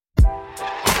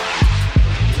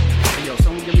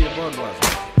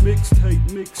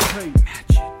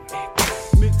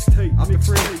Mixtape.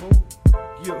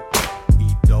 Yeah.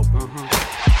 Eat dope.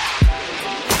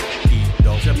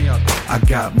 Check me out. I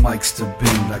got mics to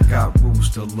bend, I got rules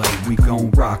to lay. We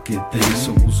gon' rock it then,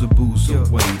 so who's a booze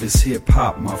away? This hip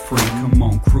hop, my friend, come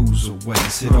on, cruise away.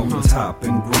 Sit on the top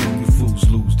and grin, you fools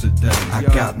lose today. I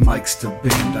got mics to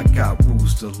bend, I got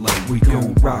rules to lay. We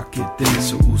gon' rock it then,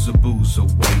 so who's a booze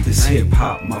away? This hip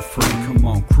hop, my friend, come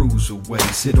on, cruise away.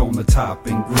 Sit on the top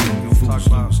and grin, you fools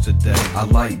lose today. I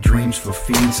light dreams for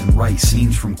fiends and write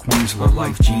scenes from Queens. Low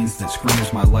life genes that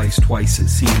screams my life's twice it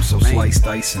seems. So slice,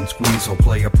 dice, and squeeze, or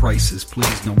play a prices,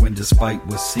 please. No one despite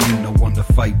what's seen, no one to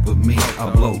fight with me. I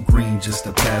blow green just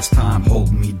to pass time,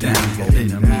 holding me down. Got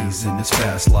enemies in this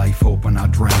fast life, hoping I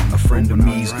drown. A friend of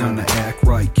me's gonna act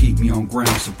right, keep me on ground.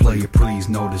 So player, please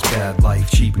know this bad life,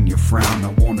 cheapen your frown. I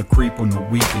wanna creep on the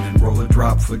weekend and roll a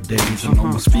drop for days. I know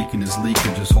my speaking is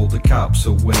leaking, just hold the cops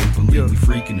away. Believe me,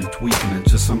 freaking and tweaking it,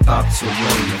 just some thoughts away.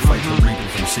 And fight the reaper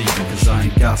from seeking, cause I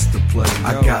ain't got to play.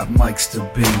 I got mics to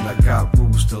bend, I got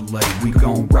rules to lay. We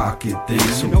gon' rock it then,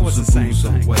 so who's a booze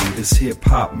away? This hip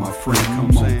hop, my friend,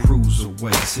 come on, cruise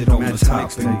away. Sit on the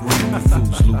top and grin, the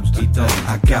fools lose today.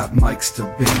 I got mics to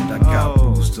bend, I got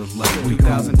rules to lay. We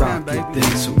gon' rock it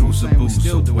then, so who's a booze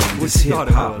away? This hip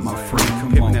hop, my friend,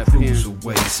 come on, cruise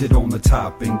away. Sit on the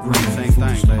top and grin, the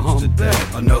fools lose today.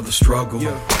 Another struggle.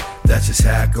 That's just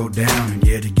how I go down, and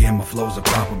yet again my flow's a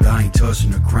proper, but I ain't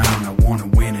touching the crown. I wanna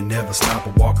win and never stop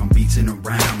or walk on beats in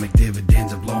around. Make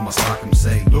dividends and blow my stock and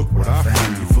say, look what I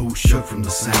found. You fools shook from the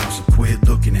sound, so quit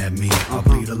looking at me. I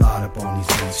bleed a lot up on these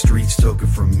beats, streets took it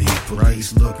from me.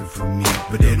 Police looking for me,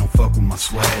 but they don't fuck with my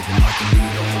swag. And like a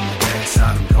needle on my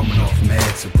backside, I'm coming off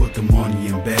mad. So put the money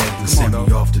in bags and send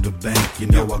me off to the bank. You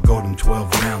know I go them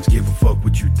 12 rounds, give a fuck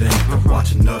what you think. I've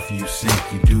watched enough of you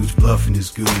sink, you dudes bluffing is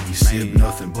good. You sip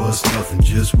nothing, bust nothing,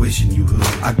 just wishing you would.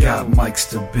 I got mics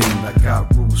to bend, I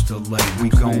got rules to lay. We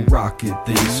gon' rock it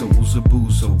then, so who's a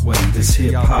booze away? This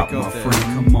hip hop, my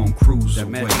friend, come on, cruise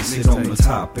away. Sit on the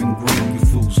top and grin, you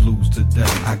fools lose today.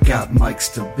 I got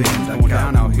mics to bend, I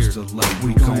got rules to lay.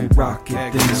 We gon' rock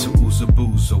it then, so who's a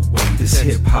booze away? This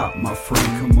hip hop, my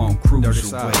friend, come on,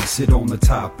 cruise away. Sit on the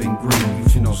top and grin, you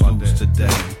fools lose today.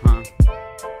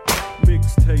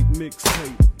 Mixtape.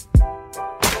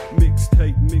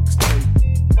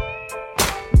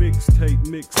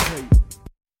 Mixtape.